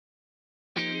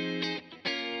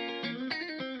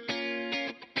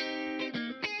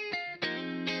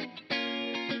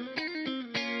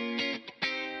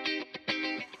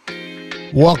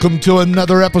Welcome to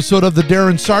another episode of the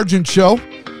Darren Sargent Show.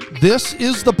 This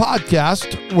is the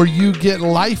podcast where you get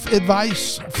life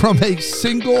advice from a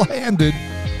single-handed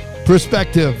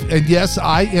perspective. And yes,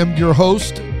 I am your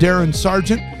host, Darren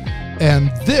Sargent, and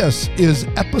this is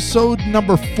episode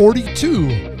number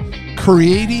 42,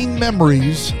 Creating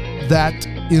Memories That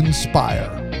Inspire.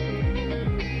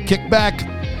 Kick back,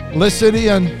 listen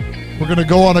in. We're going to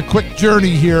go on a quick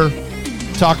journey here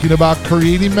talking about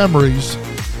creating memories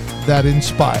that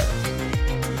inspire.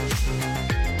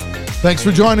 Thanks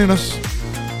for joining us.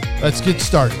 Let's get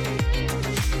started.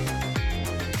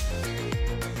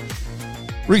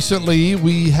 Recently,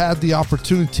 we had the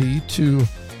opportunity to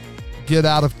get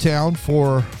out of town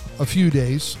for a few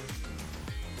days.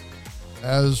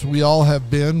 As we all have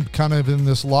been kind of in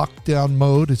this lockdown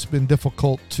mode, it's been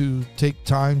difficult to take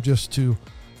time just to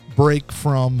break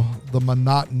from the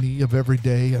monotony of every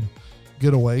day and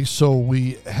get away. So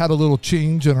we had a little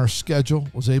change in our schedule,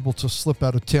 was able to slip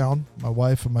out of town, my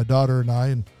wife and my daughter and I,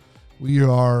 and we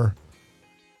are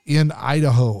in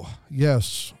Idaho.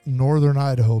 Yes, northern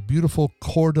Idaho, beautiful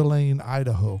Coeur d'Alene,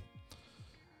 Idaho.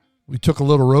 We took a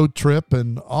little road trip,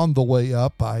 and on the way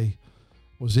up, I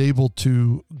was able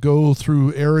to go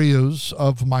through areas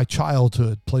of my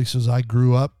childhood, places I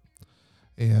grew up,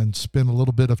 and spend a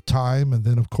little bit of time, and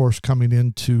then, of course, coming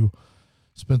into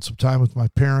spent some time with my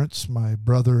parents. My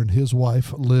brother and his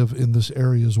wife live in this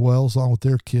area as well, along with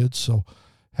their kids, so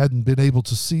hadn't been able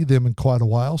to see them in quite a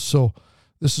while. So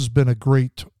this has been a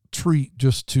great treat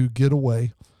just to get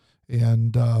away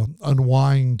and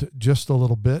unwind just a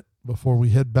little bit before we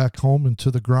head back home into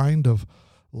the grind of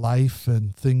life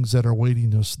and things that are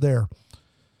waiting us there.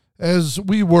 As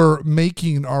we were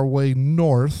making our way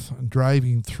north and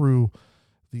driving through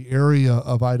the area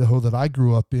of Idaho that I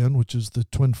grew up in, which is the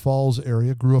Twin Falls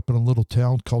area, grew up in a little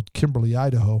town called Kimberly,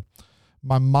 Idaho,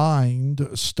 my mind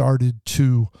started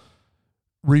to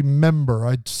remember.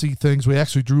 I'd see things. We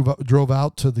actually drove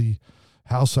out to the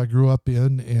house I grew up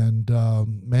in, and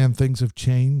man, things have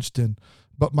changed.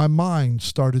 But my mind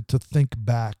started to think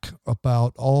back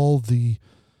about all the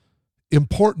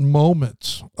important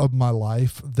moments of my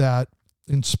life that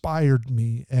inspired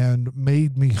me and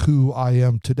made me who I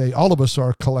am today. All of us are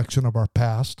a collection of our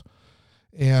past.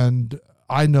 And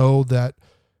I know that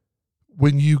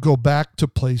when you go back to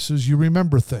places, you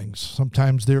remember things.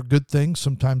 Sometimes they're good things,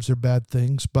 sometimes they're bad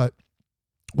things. But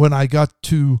when I got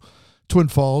to Twin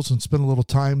Falls and spent a little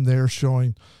time there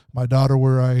showing my daughter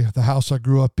the house I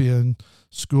grew up in,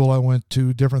 school I went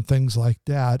to, different things like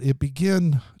that,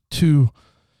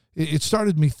 it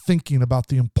started me thinking about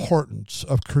the importance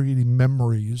of creating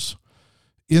memories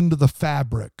into the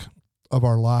fabric of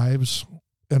our lives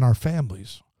and our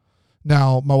families.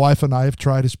 Now, my wife and I have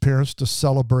tried as parents to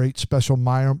celebrate special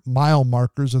mile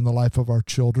markers in the life of our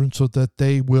children so that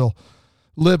they will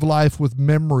live life with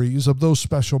memories of those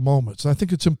special moments. And I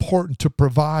think it's important to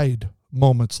provide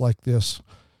moments like this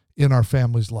in our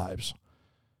families' lives.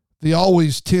 They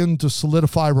always tend to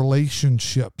solidify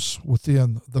relationships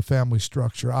within the family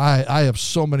structure. I have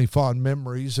so many fond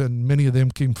memories, and many of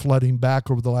them came flooding back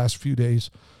over the last few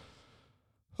days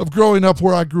of growing up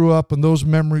where I grew up, and those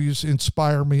memories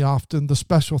inspire me often. The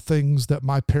special things that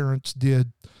my parents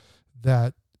did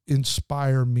that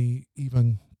inspire me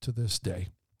even to this day.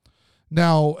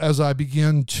 Now, as I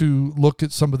begin to look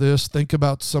at some of this, think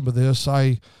about some of this,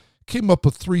 I came up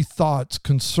with 3 thoughts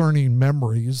concerning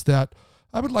memories that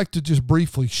I would like to just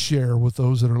briefly share with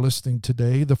those that are listening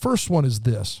today. The first one is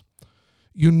this: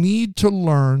 you need to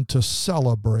learn to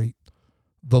celebrate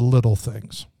the little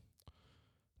things.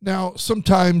 Now,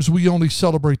 sometimes we only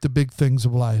celebrate the big things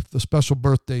of life, the special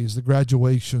birthdays, the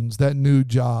graduations, that new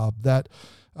job, that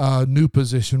new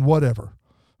position, whatever.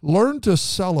 Learn to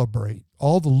celebrate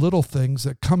all the little things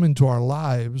that come into our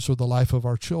lives or the life of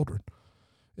our children.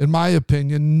 In my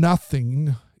opinion,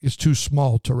 nothing is too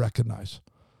small to recognize.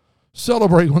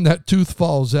 Celebrate when that tooth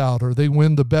falls out or they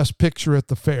win the best picture at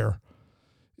the fair.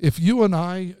 If you and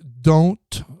I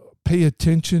don't pay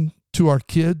attention to our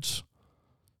kids,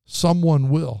 someone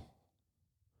will.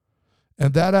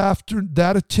 And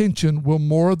that attention will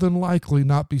more than likely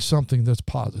not be something that's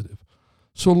positive.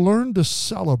 So learn to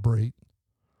celebrate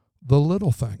the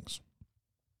little things.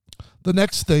 The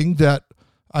next thing that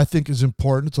I think is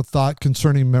important, it's a thought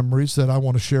concerning memories that I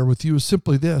want to share with you, is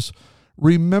simply this: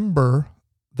 remember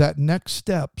that next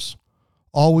steps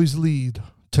always lead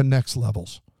to next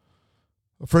levels.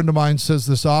 A friend of mine says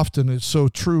this often, it's so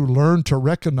true. Learn to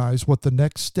recognize what the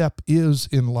next step is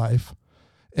in life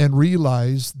and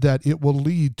realize that it will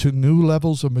lead to new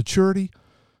levels of maturity,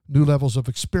 new levels of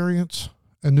experience,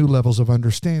 and new levels of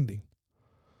understanding.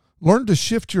 Learn to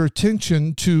shift your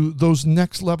attention to those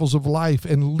next levels of life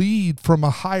and lead from a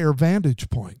higher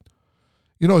vantage point.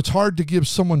 You know, it's hard to give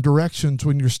someone directions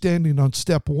when you're standing on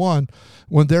step one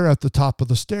when they're at the top of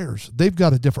the stairs. They've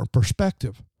got a different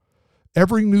perspective.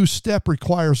 Every new step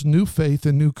requires new faith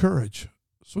and new courage.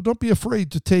 So don't be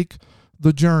afraid to take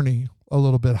the journey a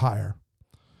little bit higher.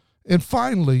 And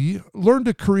finally, learn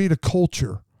to create a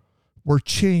culture where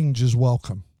change is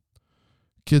welcome.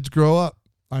 Kids grow up.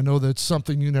 I know that's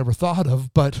something you never thought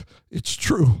of, but it's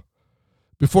true.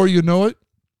 Before you know it,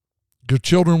 your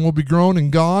children will be grown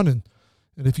and gone, and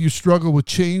if you struggle with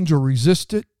change or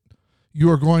resist it,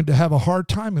 you are going to have a hard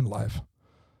time in life.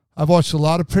 I've watched a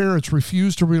lot of parents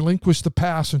refuse to relinquish the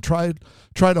past and try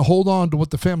to hold on to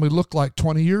what the family looked like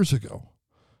 20 years ago.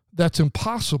 That's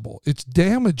impossible. It's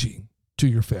damaging to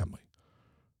your family.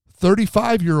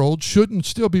 35-year-olds shouldn't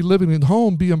still be living at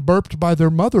home being burped by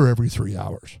their mother every 3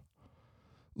 hours.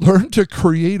 Learn to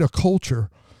create a culture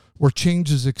where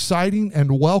change is exciting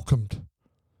and welcomed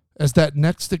as that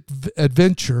next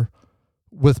adventure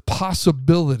with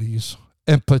possibilities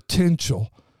and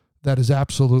potential that is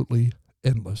absolutely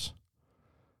endless.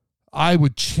 I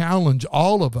would challenge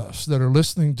all of us that are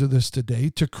listening to this today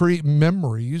to create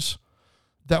memories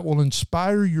that will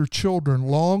inspire your children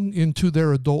long into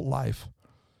their adult life.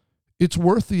 It's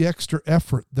worth the extra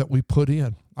effort that we put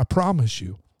in. I promise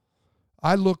you.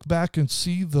 I look back and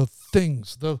see the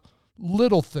things, the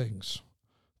little things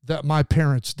that my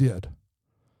parents did.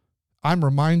 I'm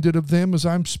reminded of them as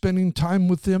I'm spending time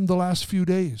with them the last few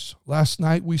days. Last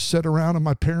night we sat around in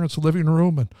my parents' living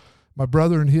room, and my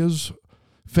brother and his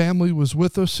family was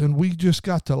with us, and we just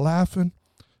got to laughing,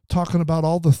 talking about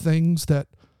all the things that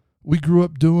we grew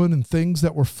up doing and things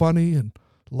that were funny and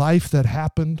life that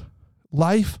happened.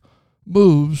 Life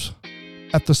moves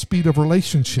at the speed of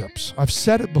relationships. I've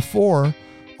said it before.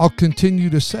 I'll continue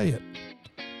to say it.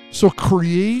 So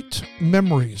create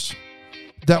memories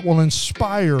that will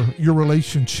inspire your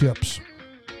relationships,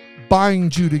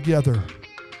 bind you together,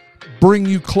 bring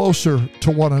you closer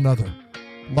to one another.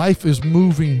 Life is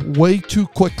moving way too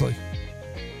quickly.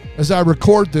 As I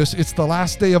record this, it's the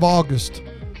last day of August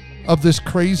of this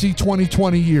crazy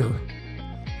 2020 year.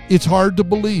 It's hard to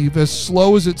believe, as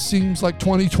slow as it seems like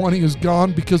 2020 is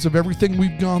gone because of everything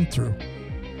we've gone through.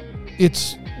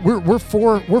 We're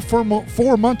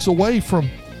 4 months away from,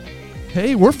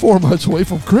 we're 4 months away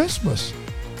from Christmas.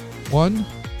 1,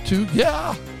 2,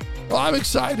 yeah, well, I'm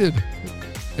excited.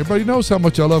 Everybody knows how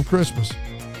much I love Christmas.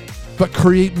 But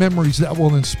create memories that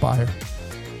will inspire.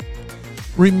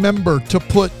 Remember to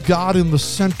put God in the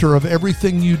center of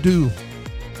everything you do.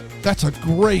 That's a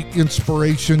great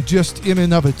inspiration just in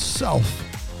and of itself.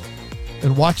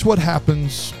 And watch what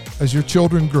happens as your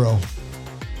children grow.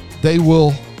 They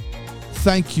will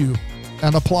thank you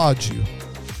and applaud you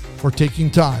for taking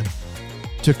time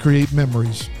to create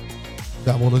memories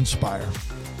that will inspire.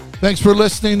 Thanks for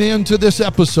listening in to this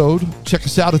episode. Check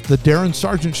us out at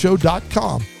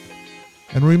thedarrensargentshow.com.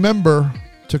 And remember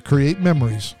to create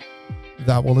memories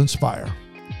that will inspire.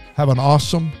 Have an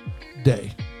awesome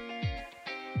day.